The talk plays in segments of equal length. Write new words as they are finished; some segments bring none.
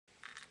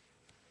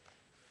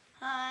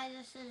Hi,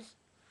 this is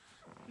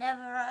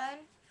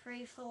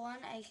ww1,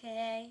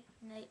 aka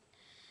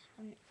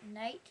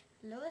Nate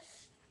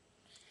Lewis.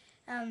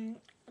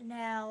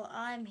 Now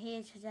I'm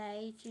here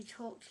today to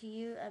talk to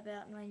you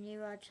about my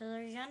new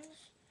artillery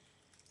guns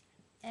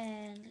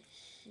and let's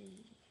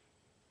see,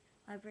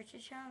 my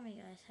British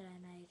Army guys that I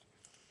made.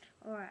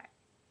 Alright,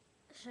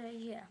 so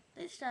yeah,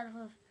 let's start off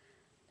with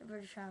the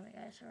British Army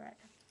guys. Alright,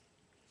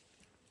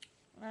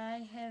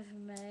 I have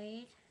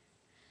made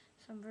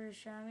some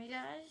British Army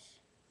guys.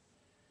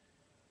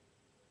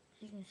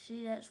 You can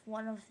see that's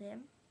one of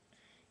them.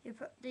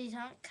 These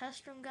aren't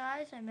custom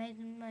guys, I made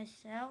them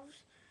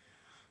myself.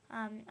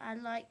 I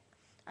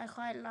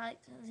quite like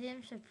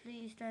them, so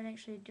please don't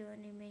actually do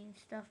any mean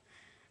stuff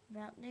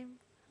about them.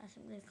 I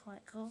think they're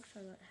quite cool, so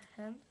I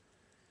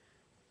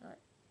got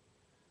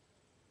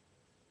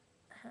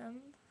him.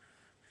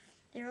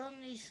 They're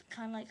on these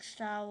kind of like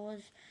Star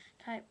Wars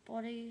type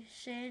body,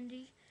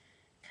 sandy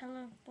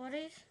colour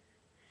bodies.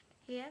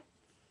 Here,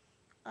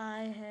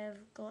 I have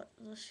got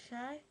this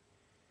guy.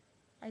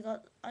 I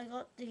got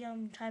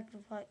the type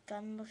of like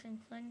gun looking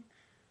thing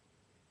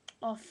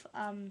off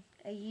a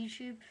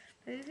YouTube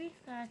movie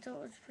that I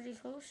thought was pretty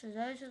cool. So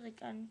those are the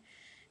gun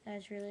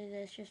guys. Really,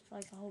 there's just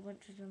like a whole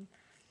bunch of them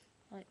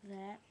like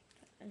that,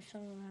 and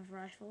some of them have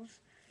rifles.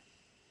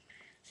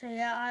 So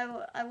yeah,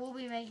 I will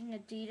be making a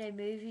D-Day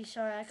movie.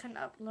 Sorry, I couldn't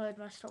upload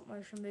my stop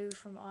motion movie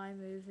from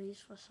iMovies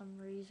for some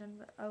reason,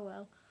 but oh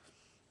well.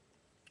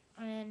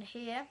 And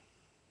here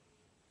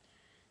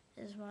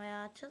is my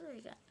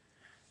artillery gun.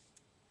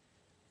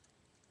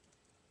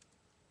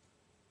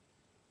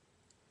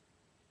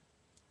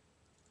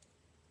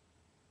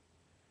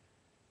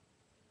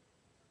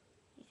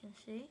 You can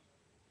see.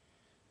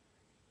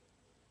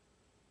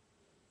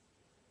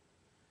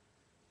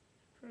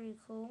 Pretty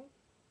cool.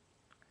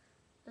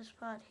 This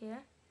part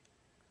here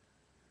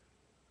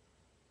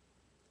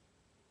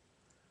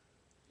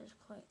is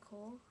quite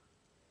cool.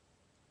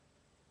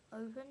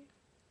 Open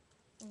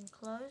and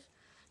close.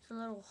 There's a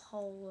little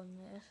hole in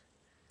this.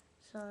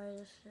 Sorry,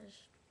 this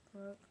just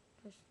broke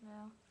just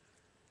now.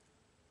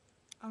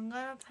 I'm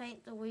gonna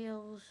paint the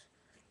wheels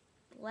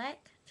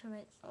black to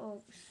make,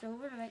 or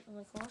silver to make them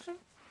look awesome.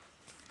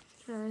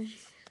 So as you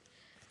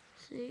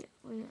see,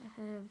 we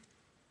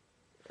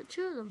have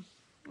two of them,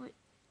 like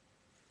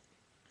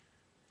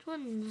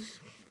twins.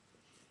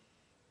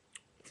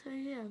 So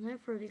yeah, they're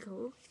pretty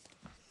cool.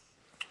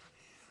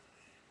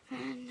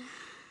 And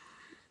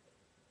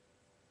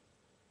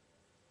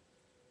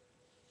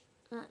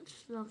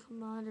that's the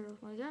commander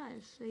of my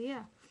guys. So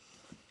yeah.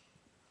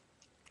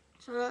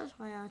 So that's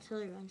my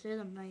artillery guns. They're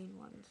the main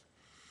ones.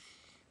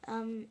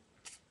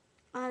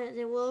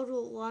 They're World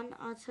War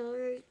I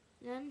artillery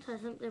guns. I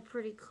think they're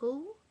pretty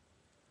cool.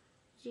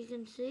 As you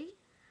can see,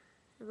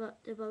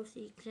 they're both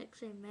the exact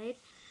same made.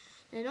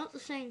 They're not the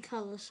same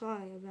colour.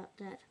 Sorry about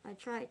that. I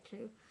tried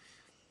to,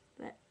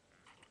 but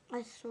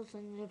I still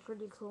think they're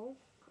pretty cool.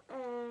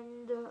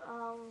 And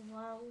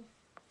well,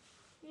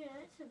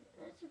 yeah,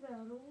 that's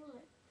about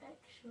all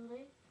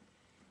actually.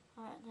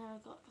 Alright, that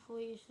I've got for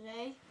you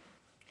today.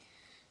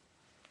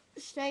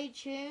 Stay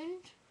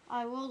tuned.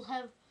 I will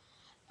have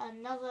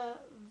another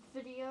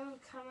video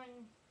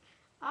coming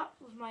up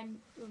with my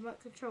remote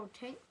control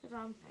tank that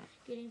I'm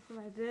getting for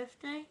my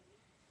birthday.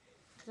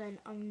 Because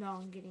I'm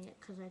getting it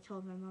because I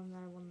told my mum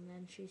that I wanted it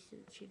and she said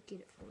she'd get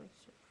it for me.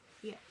 So,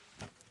 yeah.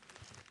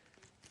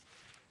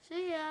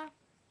 See ya.